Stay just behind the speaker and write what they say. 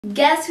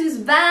Guess who's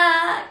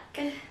back?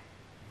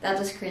 That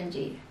was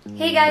cringy.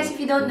 Hey guys, if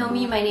you don't know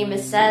me, my name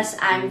is Cess.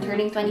 I'm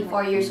turning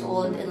 24 years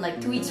old in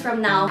like 2 weeks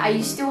from now. I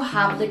used to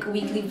have like a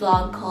weekly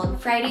vlog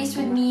called Fridays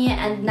with Me,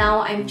 and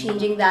now I'm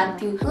changing that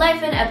to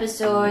life in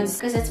episodes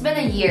because it's been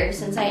a year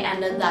since I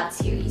ended that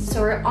series.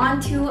 So we're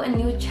on to a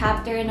new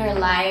chapter in our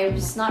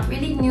lives. Not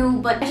really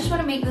new, but I just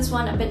want to make this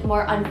one a bit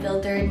more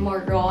unfiltered, more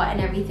raw and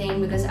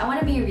everything because I want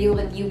to be real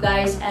with you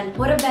guys. And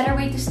what a better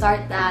way to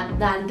start that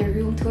than the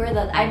room tour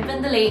that I've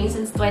been delaying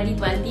since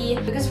 2020.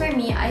 Because for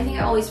me, I think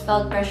I always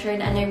felt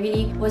pressured and I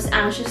really was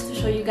anxious to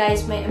show you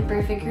guys my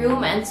imperfect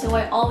room, and so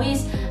I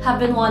always have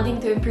been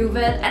wanting to improve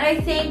it. And I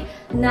think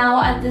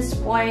now at this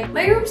point,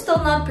 my room's still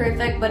not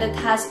perfect, but it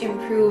has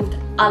improved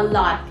a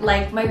lot.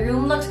 Like, my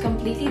room looks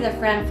completely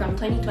different from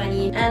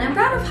 2020 and I'm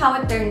proud of how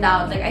it turned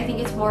out. Like, I think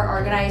it's more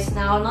organized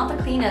now. Not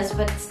the cleanest,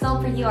 but still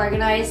pretty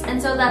organized.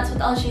 And so that's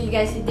what I'll show you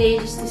guys today,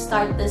 just to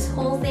start this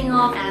whole thing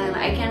off, and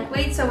I can't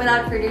wait. So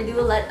without further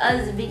ado, let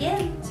us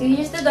begin. So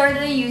here's the door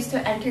that I use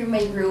to enter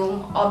my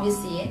room,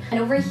 obviously.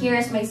 And over here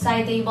is my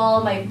side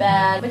table, my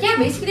bed. But yeah,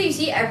 basically you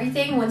see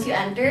everything once you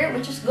enter,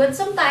 which is good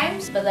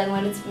sometimes. But then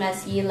when it's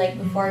messy, like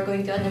before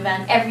going to an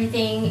event,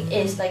 everything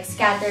is like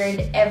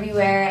scattered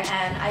everywhere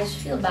and I just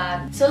feel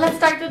bad. So let's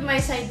start with my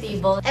side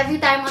table. Every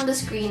time on the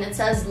screen it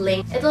says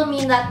link, it'll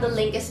mean that the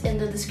link is in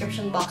the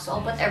description box, so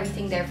I'll put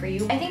everything there for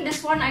you. I think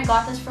this one I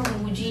got this from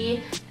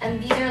Muji,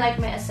 and these are like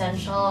my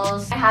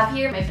essentials. I have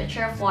here my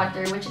pitcher of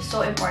water, which is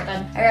so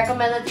important. I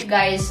recommend that you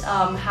guys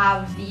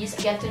have these.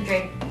 I get to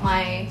drink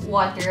my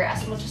water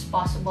as much as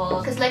possible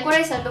because, like what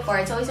I said before,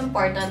 it's always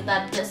important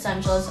that the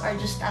essentials are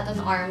just at an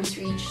arm's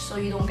reach so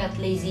you don't get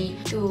lazy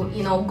to,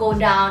 you know, go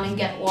down and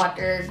get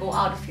water, go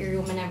out of your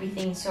room and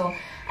everything. So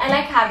I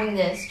like having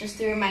this just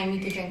to remind me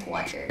to drink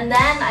water. And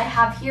then I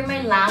have here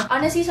my lamp.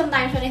 Honestly,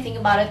 sometimes when I think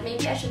about it,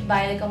 maybe I should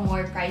buy like a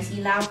more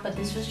pricey lamp, but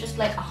this was just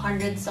like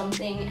 100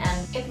 something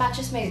and it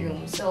matches my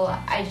room, so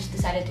I just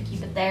decided to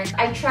keep it there.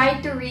 I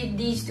tried to read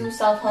these two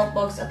self-help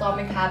books,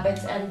 Atomic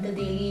Habits and The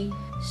Daily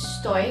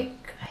Stoic,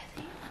 I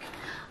think.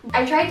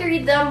 I tried to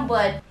read them,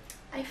 but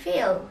I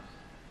failed.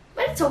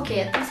 But it's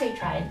okay, at least I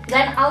tried.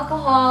 Then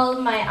alcohol,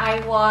 my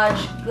eye watch,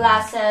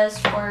 glasses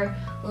for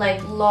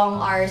like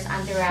long hours,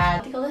 anti-rad.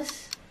 What do you call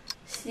this?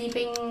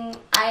 Sleeping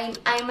eye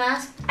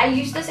mask. I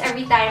use this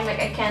every time like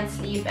I can't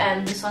sleep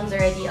and the sun's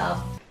already up.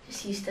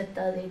 Just used it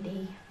the other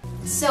day.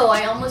 So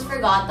I almost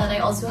forgot that I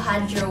also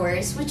had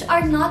drawers, which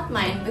are not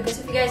mine because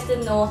if you guys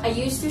didn't know, I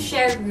used to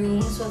share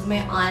rooms with my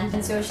aunt,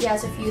 and so she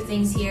has a few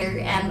things here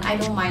and I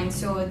don't mind.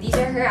 So these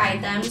are her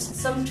items,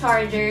 some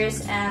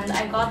chargers, and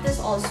I got this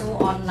also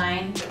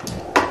online.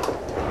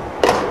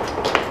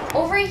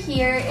 Over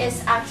here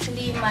is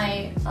actually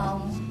my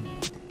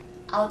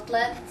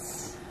outlets.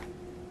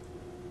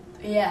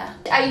 Yeah,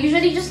 I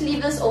usually just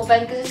leave this open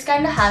because it's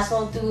kind of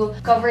hassle to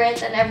cover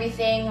it and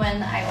everything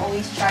when I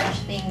always charge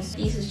things.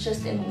 This is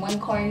just in one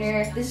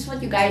corner. This is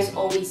what you guys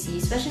always see,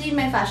 especially in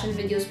my fashion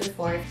videos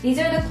before. These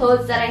are the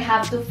clothes that I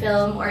have to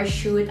film or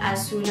shoot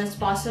as soon as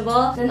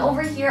possible. Then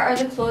over here are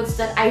the clothes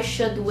that I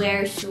should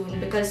wear soon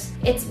because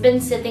it's been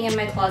sitting in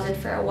my closet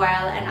for a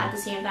while, and at the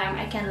same time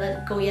I can't let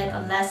it go yet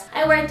unless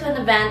I wear it to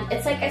an event.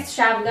 It's like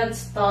extravagant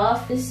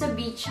stuff. This is a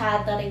beach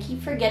hat that I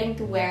keep forgetting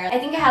to wear. I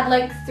think I had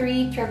like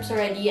 3 trips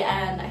already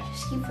and I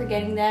just keep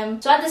forgetting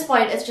them. So at this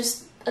point, it's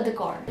just a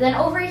decor. Then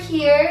over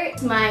here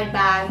is my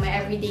bag, my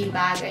everyday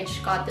bag. I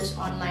just got this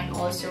online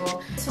also.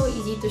 It's so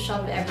easy to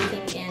shove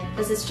everything in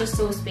because it's just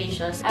so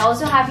spacious. I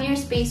also have here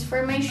space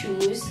for my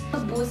shoes,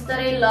 boots that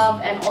I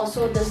love and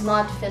also does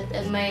not fit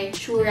in my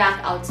shoe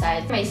rack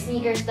outside. My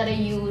sneakers that I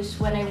use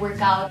when I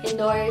work out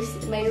indoors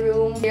in my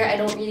room. Here I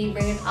don't really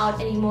bring it out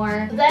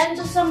anymore. Then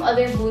just some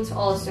other boots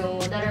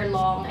also that are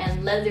long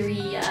and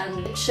leathery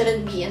and it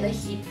shouldn't be in the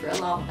heat for a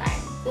long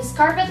time. This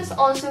carpet is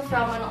also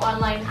from an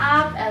online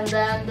app, and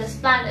then this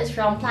plant is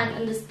from Plant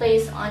and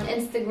Displays on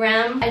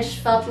Instagram. I just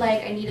felt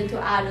like I needed to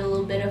add a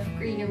little bit of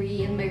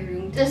greenery in my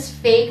room. This is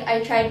fake.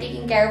 I tried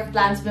taking care of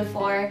plants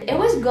before. It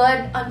was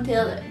good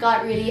until it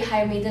got really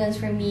high maintenance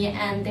for me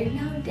and they're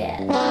now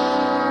dead.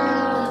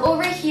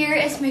 Over here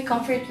is my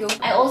comfort room.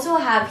 I also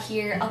have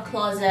here a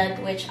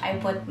closet which I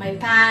put my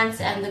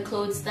pants and the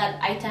clothes that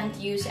I tend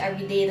to use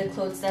every day, the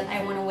clothes that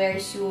I want to wear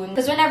soon.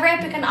 Because whenever I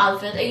pick an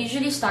outfit, I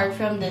usually start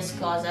from this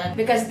closet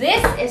because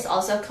this is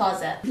also a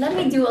closet. Let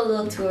me do a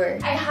little tour.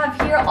 I have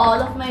here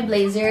all of my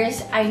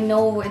blazers. I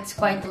know it's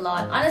quite a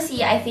lot.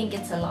 Honestly, I think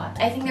it's a lot.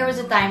 I think there was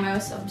a time I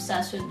was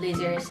obsessed with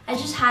blazers. I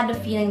just had the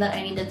feeling that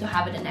I needed to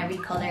have it in every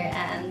color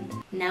and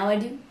now I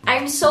do.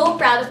 I'm so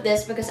proud of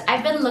this because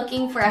I've been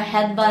looking for a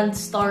headband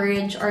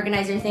storage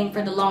organizer thing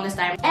for the longest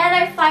time and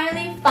I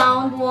finally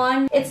found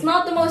one. It's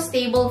not the most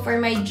stable for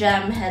my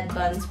gem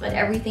headbands, but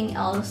everything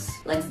else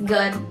looks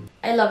good.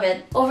 I love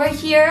it. Over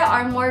here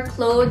are more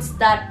clothes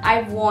that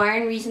I've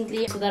worn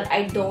recently so that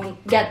I don't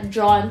get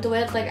drawn to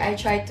it. Like, I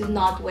try to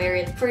not wear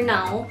it for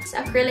now. It's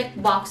acrylic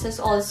boxes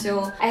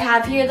also. I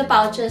have here the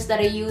pouches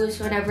that I use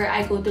whenever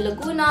I go to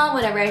Laguna,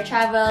 whenever I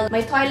travel.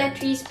 My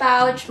toiletries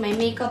pouch, my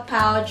makeup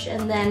pouch,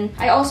 and then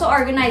I also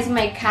organize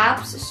my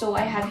caps. So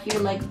I have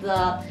here like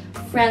the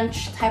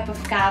French type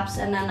of caps,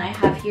 and then I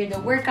have here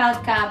the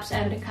workout caps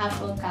and the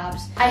casual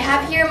caps. I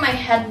have here my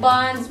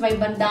headbands, my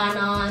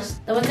bandanas,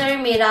 the ones that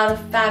are made out of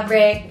fabric.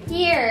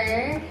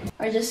 Here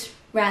are just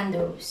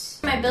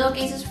randos. My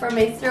pillowcases for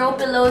my throw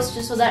pillows,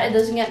 just so that it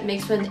doesn't get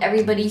mixed with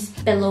everybody's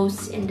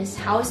pillows in this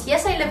house.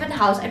 Yes, I live in a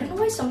house. I don't know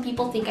why some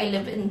people think I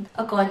live in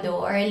a condo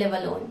or I live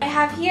alone. I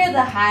have here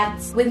the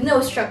hats with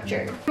no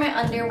structure. My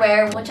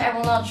underwear, which I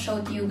will not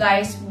show to you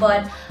guys,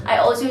 but I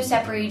also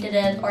separated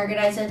it,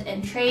 organized it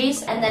in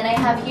trays. And then I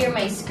have here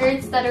my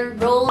skirts that are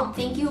rolled.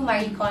 Thank you,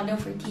 Marie Kondo,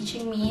 for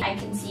teaching me. I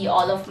can see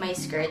all of my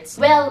skirts.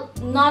 Well,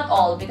 not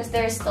all, because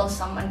there's still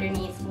some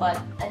underneath, but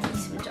at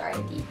least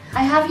majority.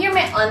 I have here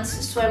my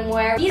aunt's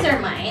swimwear. These are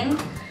mine.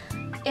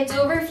 It's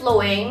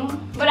overflowing,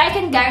 but I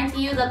can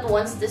guarantee you that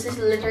once this is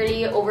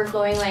literally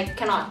overflowing, like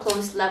cannot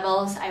close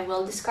levels, I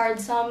will discard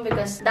some,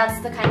 because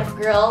that's the kind of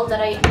girl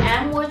that I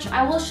am, which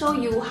I will show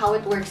you how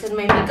it works in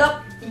my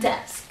makeup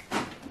desk.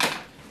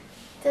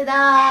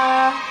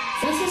 Ta-da!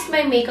 This is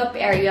my makeup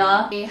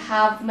area. I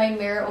have my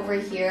mirror over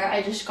here.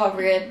 I just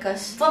cover it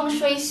because feng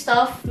shui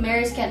stuff,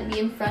 mirrors can't be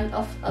in front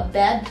of a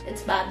bed.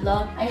 It's bad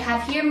luck. I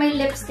have here my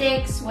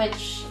lipsticks,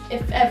 which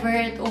if ever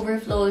it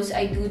overflows,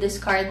 I do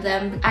discard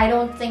them. I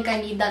don't think I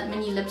need that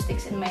many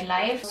lipsticks in my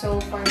life. So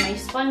for my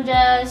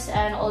sponges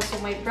and also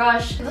my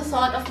brush, the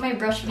thought of my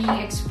brush being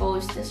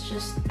exposed is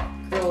just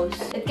gross.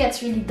 It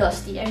gets really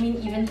dusty. I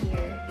mean, even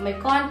here. My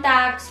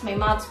contacts, my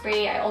mouth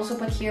spray. I also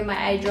put here my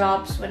eye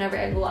drops whenever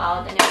I go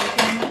out and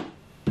everything.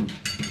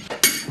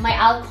 My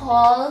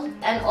alcohol,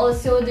 and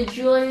also the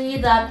jewelry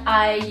that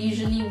I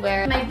usually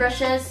wear. My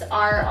brushes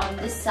are on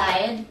this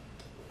side.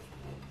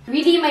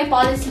 Really, my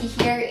policy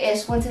here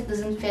is once it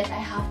doesn't fit, I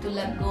have to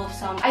let go of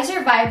some. I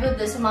survived with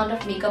this amount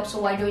of makeup,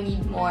 so why do I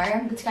need more?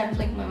 That's kind of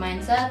like my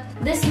mindset.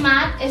 This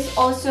mat is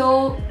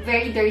also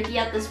very dirty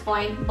at this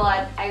point,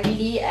 but I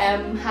really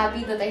am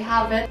happy that I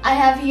have it. I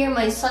have here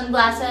my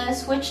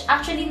sunglasses, which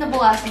actually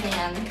nabawasan na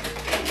yan.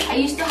 I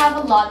used to have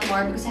a lot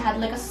more because I had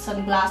like a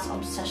sunglass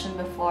obsession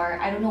before.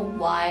 I don't know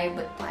why,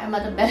 but I'm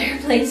at a better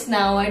place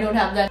now. I don't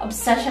have that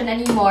obsession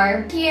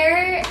anymore.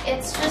 Here,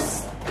 it's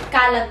just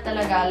kalat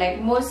talaga.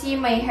 Like, mostly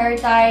my hair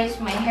ties,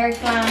 my hair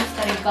clamps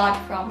that I got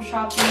from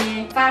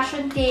Shopee,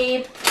 fashion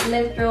tape,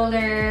 lint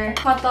roller,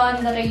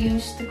 cotton that I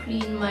used to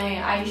clean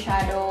my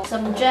eyeshadow,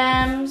 some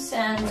gems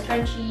and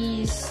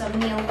scrunchies, some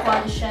nail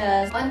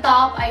polishes. On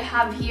top, I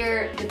have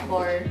here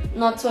decor.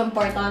 Not so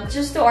important.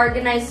 Just to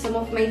organize some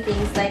of my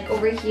things. Like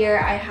over here,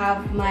 I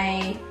have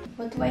my...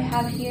 What do I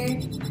have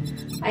here?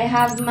 I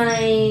have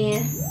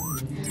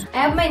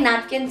my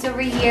napkins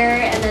over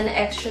here, and then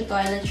extra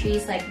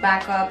toiletries like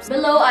backups.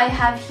 Below, I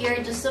have here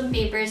just some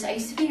papers. I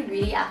used to be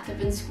really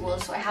active in school,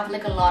 so I have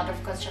like a lot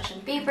of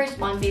construction papers,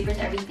 bond papers,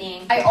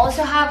 everything. I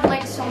also have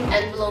like some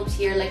envelopes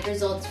here, like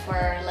results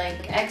for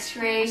like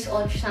x-rays,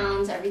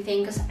 ultrasounds,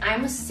 everything, because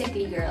I'm a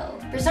sickly girl.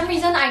 For some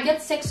reason, I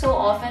get sick so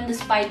often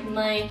despite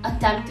my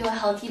attempt to a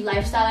healthy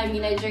lifestyle. I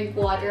mean, I drink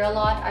water a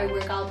lot, I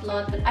work out a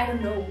lot, but I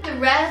don't know. The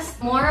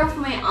rest, more of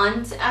my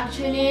aunt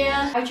actually.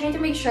 I try to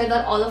make sure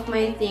that all of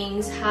my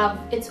things have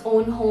its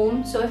own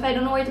home, so if I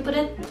don't know where to put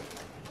it,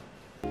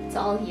 it's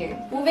all here.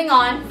 Moving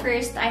on,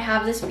 first I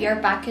have this PR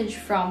package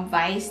from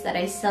Vice that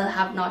I still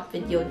have not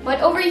videoed.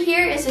 But over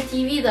here is a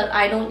TV that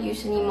I don't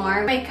use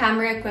anymore. My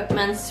camera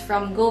equipments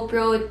from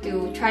GoPro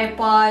to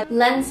tripod,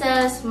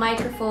 lenses,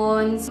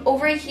 microphones.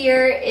 Over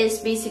here is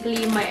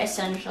basically my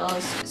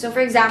essentials. So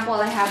for example,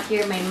 I have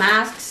here my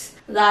masks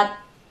that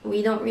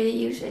we don't really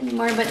use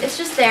anymore, but it's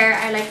just there.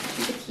 I like to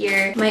keep it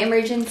here. My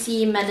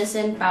emergency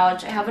medicine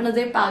pouch. I have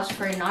another pouch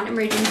for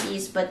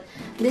non-emergencies, but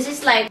this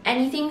is like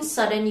anything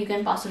sudden you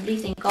can possibly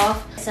think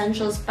of.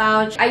 Essentials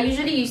pouch. I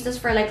usually use this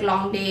for like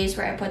long days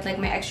where I put like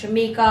my extra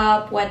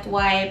makeup, wet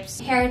wipes,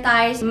 hair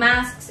ties,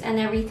 masks, and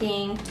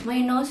everything.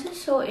 My nose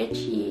is so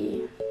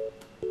itchy.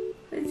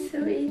 It's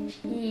so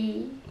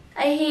itchy.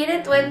 I hate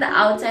it when the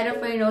outside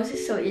of my nose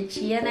is so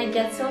itchy and I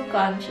get so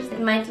conscious. It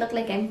might look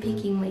like I'm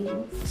picking my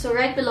nose. So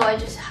right below, I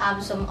just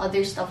have some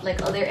other stuff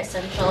like other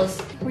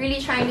essentials.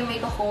 Really trying to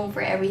make a home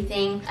for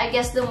everything. I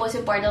guess the most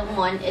important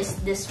one is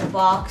this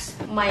box.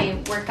 My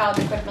workout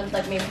equipment,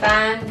 like my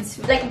bands,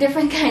 like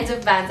different kinds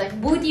of bands, like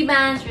booty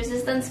bands,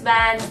 resistance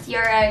bands,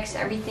 TRX,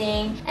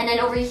 everything. And then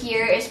over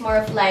here is more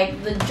of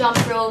like the jump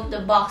rope, the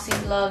boxing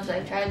gloves.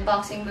 I tried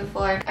boxing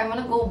before. I want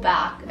to go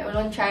back. I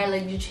want to try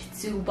like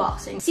jiu-jitsu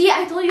boxing. See,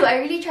 I told you, I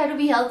really try to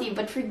be healthy,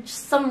 but for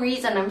some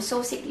reason, I'm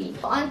so sickly.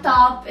 On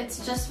top,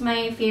 it's just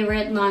my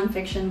favorite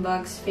non-fiction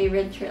books,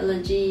 favorite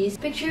trilogies.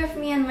 Picture of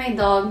me and my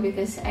dog,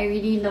 because I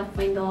really love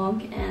my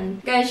dog.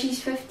 And guys,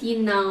 she's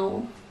 15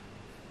 now.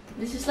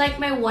 This is like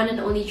my one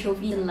and only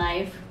trophy in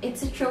life.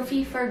 It's a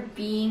trophy for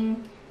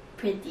being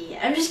pretty.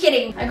 I'm just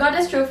kidding. I got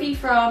this trophy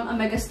from a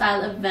mega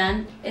style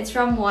event. It's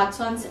from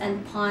Watsons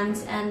and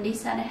Pond's, and they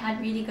said I had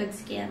really good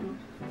skin.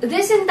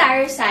 This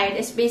entire side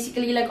is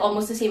basically like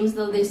almost the same as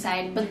the other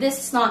side, but this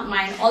is not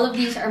mine. All of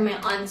these are my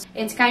aunt's.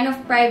 It's kind of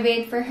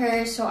private for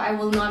her, so I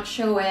will not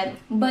show it.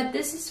 But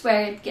this is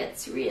where it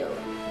gets real.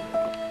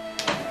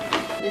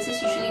 This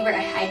is usually where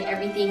I hide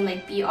everything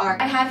like PR.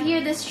 I have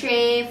here this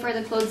tray for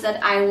the clothes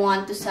that I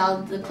want to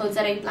sell, the clothes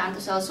that I plan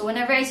to sell. So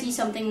whenever I see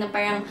something na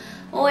parang,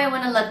 oh, I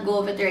want to let go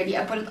of it already,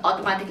 I put it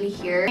automatically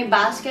here. My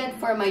basket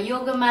for my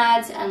yoga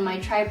mats and my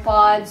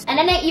tripods. And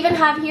then I even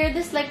have here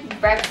this like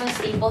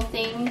breakfast staple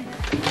thing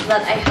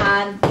that I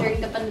had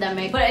during the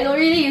pandemic. But I don't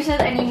really use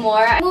it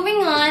anymore. Moving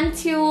on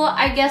to,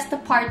 I guess,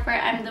 the part where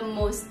I'm the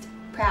most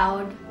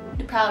proud.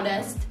 The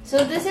proudest.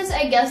 So this is,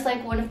 I guess,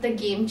 like one of the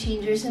game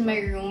changers in my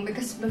room,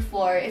 because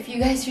before, if you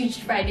guys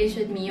reached Fridays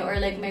with me or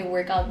like my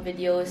workout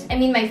videos, I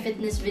mean my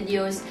fitness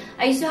videos,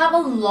 I used to have a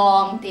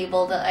long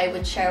table that I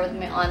would share with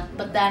my aunt,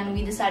 but then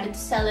we decided to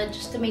sell it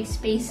just to make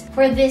space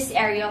for this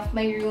area of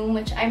my room,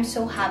 which I'm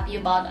so happy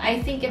about.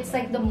 I think it's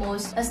like the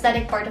most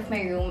aesthetic part of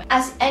my room.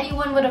 As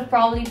anyone would have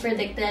probably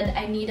predicted,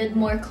 I needed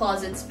more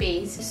closet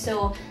space.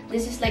 So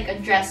this is like a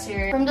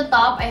dresser. From the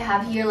top, I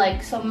have here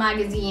like some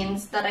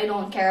magazines that I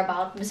don't care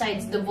about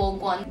besides the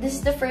Vogue one. This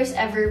is the first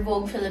ever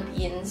Vogue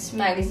Philippines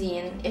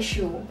magazine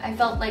issue. I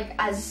felt like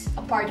as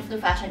a part of the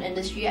fashion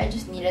industry, I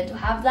just needed to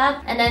have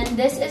that. And then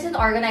this is an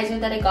organizer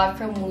that I got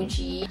from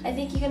Muji. I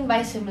think you can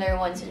buy similar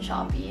ones in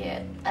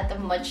Shopee at a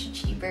much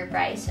cheaper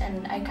price,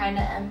 and I kind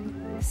of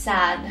am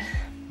sad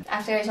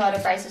after I saw the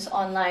prices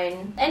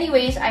online.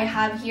 Anyways, I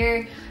have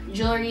here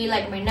jewelry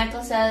like my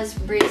necklaces,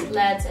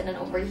 bracelets, and then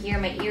over here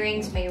my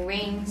earrings, my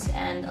rings,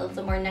 and a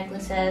little more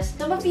necklaces.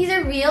 Some of these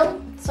are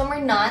real, some are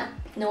not.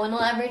 No one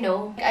will ever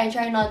know. I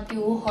try not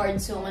to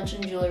hoard so much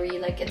on jewelry.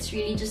 Like, it's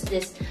really just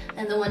this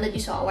and the one that you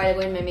saw a while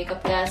ago in my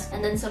makeup desk.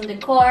 And then some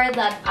decor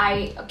that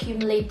I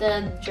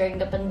accumulated during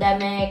the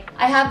pandemic.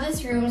 I have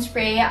this room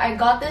spray. I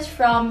got this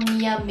from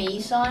Mia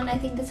Mason. I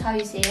think that's how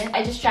you say it.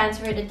 I just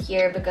transferred it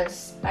here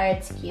because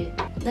it's cute.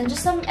 Then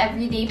just some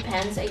everyday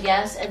pens, I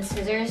guess, and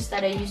scissors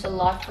that I use a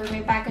lot for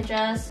my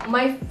packages.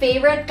 My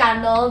favorite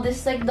candle. This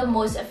is like the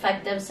most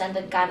effective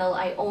scented candle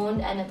I own,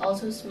 and it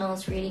also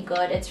smells really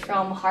good. It's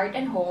from Heart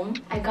and Home.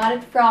 I got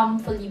it from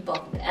Fully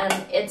Booked, and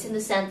it's in the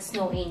scent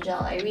Snow Angel.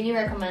 I really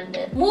recommend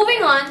it.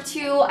 Moving on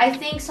to, I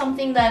think,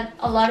 something that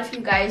a lot of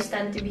you guys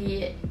tend to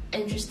be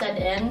interested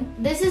in.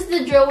 This is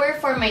the drawer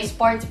for my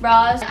sports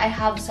bras. I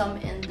have some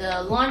in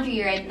the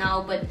laundry right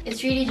now, but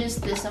it's really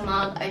just this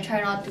amount. I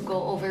try not to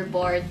go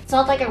overboard. It's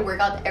not like I work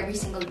out every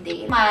single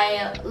day.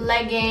 My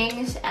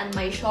leggings and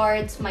my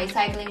shorts, my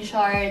cycling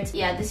shorts.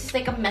 Yeah, this is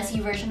like a messy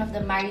version of the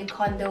Marie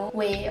Kondo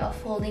way of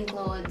folding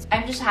clothes.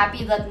 I'm just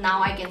happy that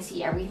now I can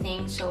see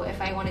everything. So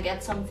if I want to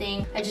get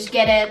something, I just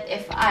get it.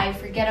 If I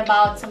forget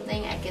about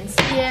something, I can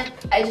see it.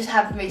 I just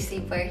have my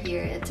sleepwear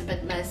here. It's a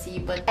bit messy,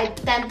 but I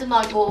tend to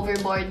not go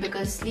overboard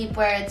because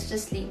sleepwear, it's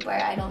just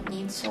sleepwear. I don't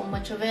need so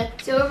much of it.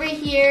 So over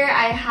here,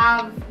 I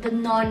have the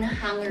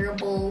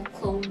non-hangerable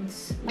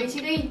clothes.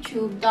 Basically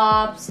tube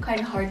tops. Kind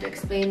of hard to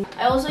explain.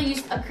 I also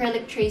used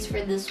acrylic trays for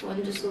this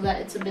one just so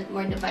that it's a bit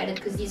more divided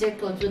because these are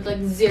clothes with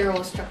like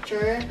zero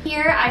structure.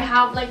 Here, I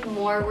have like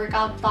more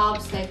workout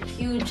tops, like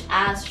huge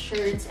ass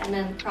shirts, and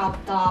then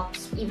crop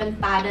tops, even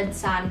padded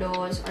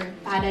sandals or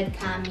padded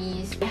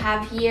camis. I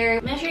have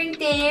here measuring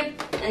tape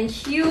and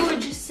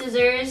huge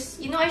scissors.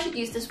 You know, I should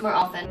use this more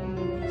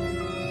often.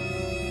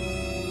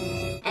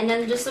 And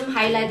then just some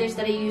highlighters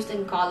that I used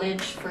in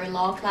college for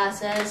law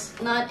classes.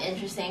 Not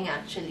interesting,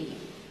 actually.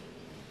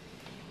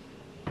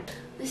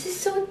 This is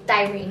so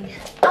tiring.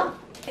 Oh,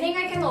 I think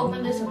I can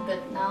open this a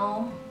bit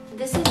now.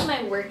 This is my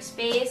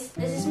workspace.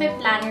 This is my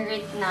planner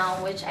right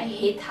now, which I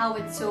hate how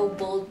it's so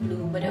bold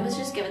blue, but it was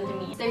just given to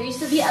me. There used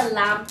to be a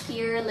lamp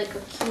here, like a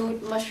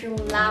cute mushroom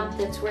lamp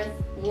that's worth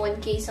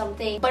 1K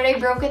something. But I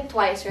broke it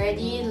twice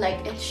already,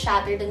 like it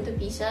shattered into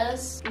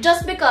pieces.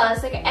 Just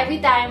because, like every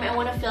time I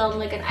want to film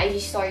like an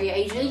IG story,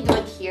 I usually do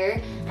it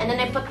here. And then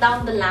I put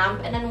down the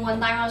lamp, and then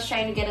one time I was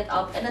trying to get it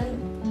up, and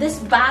then this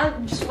bag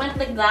just went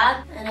like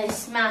that, and I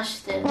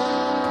smashed it.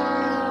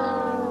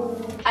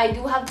 I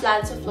do have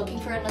plans of looking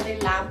for another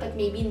lamp, but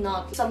maybe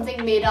not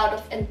something made out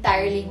of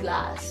entirely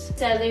glass.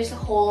 So there's a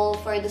hole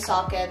for the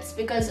sockets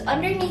because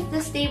underneath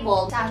this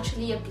table, it's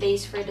actually a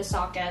place for the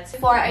sockets.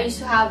 Before, I used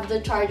to have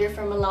the charger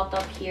for my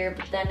laptop here,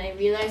 but then I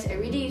realized I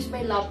really use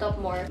my laptop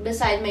more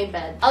beside my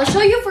bed. I'll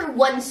show you for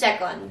 1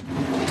 second.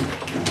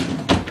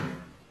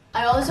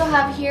 I also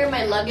have here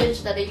my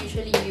luggage that I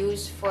usually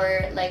use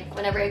for like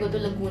whenever I go to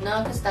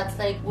Laguna, because that's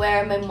like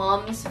where my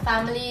mom's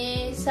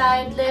family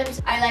side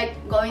lives. I like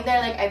going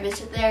there, like I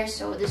visit there,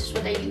 so this is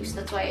what I use.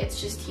 That's why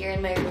it's just here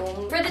in my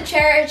room. For the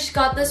chair, I just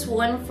got this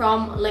one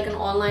from like an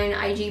online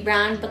IG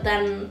brand, but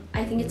then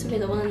I think it's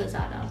available in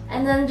Lazada.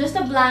 And then just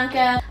a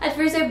blanket. At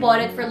first I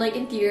bought it for like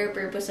interior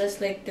purposes,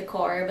 like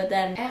decor, but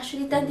then I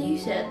actually tend to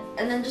use it.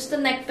 And then just a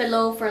neck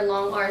pillow for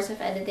long hours of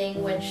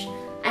editing, which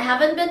I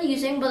haven't been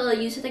using, but I'll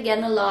use it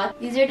again a lot.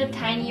 These are the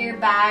tinier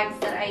bags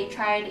that I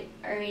tried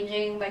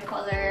arranging by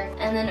color.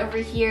 And then over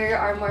here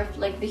are more of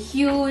like the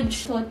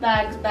huge tote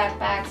bags,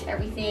 backpacks,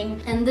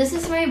 everything. And this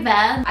is my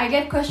bed. I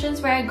get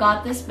questions where I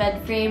got this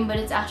bed frame, but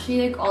it's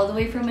actually like all the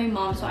way from my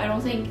mom, so I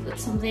don't think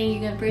it's something you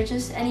can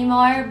purchase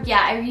anymore.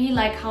 Yeah, I really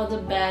like how the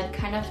bed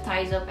kind of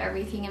ties up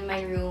everything in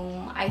my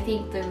room. I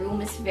think the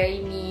room is very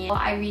me.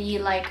 I really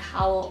like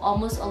how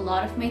almost all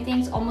of my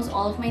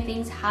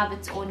things have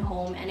its own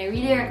home, and I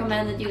really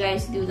recommend that you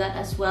guys do that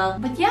as well.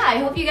 But yeah, I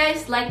hope you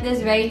guys like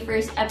this very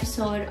first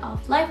episode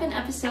of Life and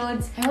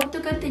Episodes. I hope to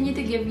continue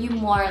to give you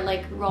more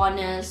like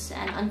rawness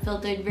and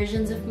unfiltered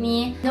versions of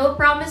me. No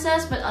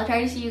promises, but I'll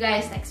try to see you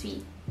guys next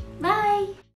week. Bye!